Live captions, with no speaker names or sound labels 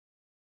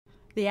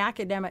The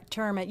academic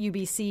term at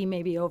UBC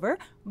may be over,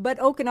 but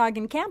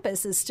Okanagan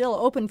campus is still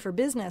open for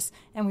business,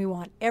 and we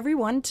want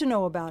everyone to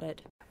know about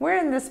it. We're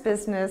in this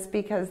business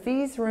because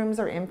these rooms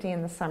are empty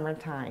in the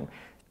summertime.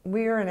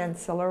 We are an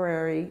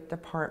ancillary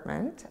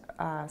department,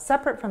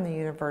 separate from the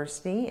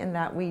university, in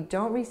that we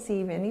don't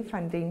receive any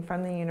funding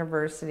from the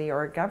university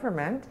or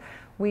government.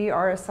 We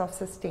are a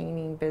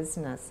self-sustaining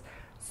business.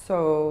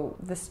 So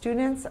the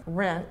students'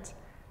 rent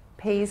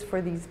pays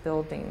for these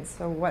buildings.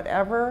 So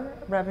whatever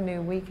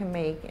revenue we can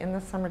make in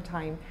the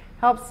summertime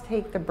helps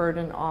take the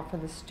burden off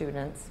of the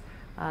students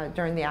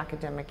during the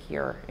academic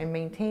year in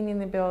maintaining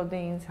the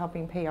buildings,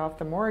 helping pay off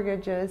the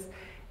mortgages,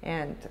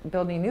 and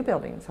building new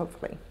buildings,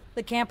 hopefully.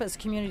 The campus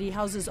community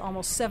houses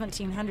almost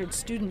 1,700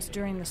 students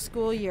during the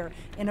school year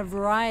in a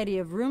variety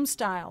of room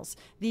styles.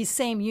 These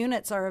same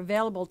units are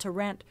available to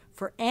rent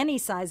for any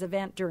size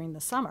event during the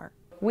summer.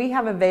 We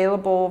have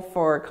available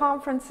for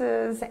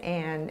conferences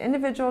and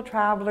individual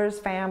travelers,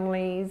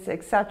 families,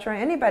 etc.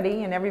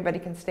 Anybody and everybody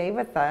can stay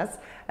with us,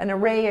 an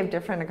array of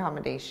different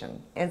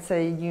accommodation. It's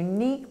a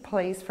unique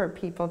place for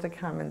people to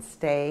come and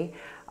stay.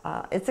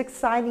 It's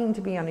exciting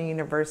to be on a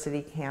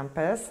university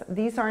campus.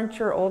 These aren't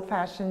your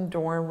old-fashioned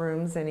dorm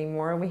rooms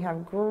anymore. We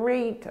have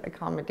great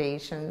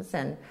accommodations,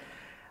 and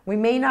we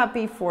may not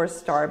be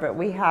 4-star, but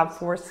we have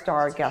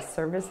 4-star guest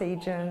service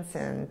agents,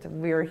 and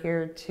we're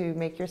here to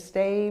make your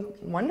stay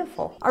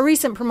wonderful. A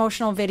recent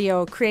promotional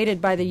video created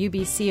by the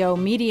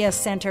UBCO Media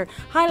Center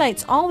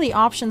highlights all the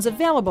options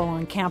available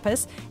on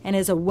campus and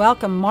is a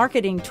welcome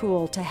marketing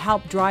tool to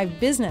help drive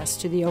business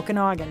to the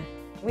Okanagan.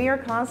 We are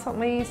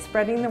constantly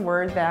spreading the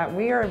word that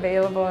we are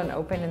available and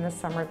open in the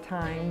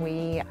summertime.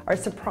 We are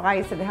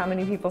surprised at how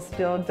many people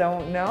still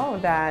don't know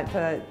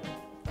that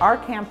our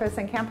campus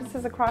and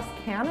campuses across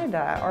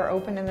Canada are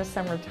open in the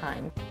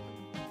summertime.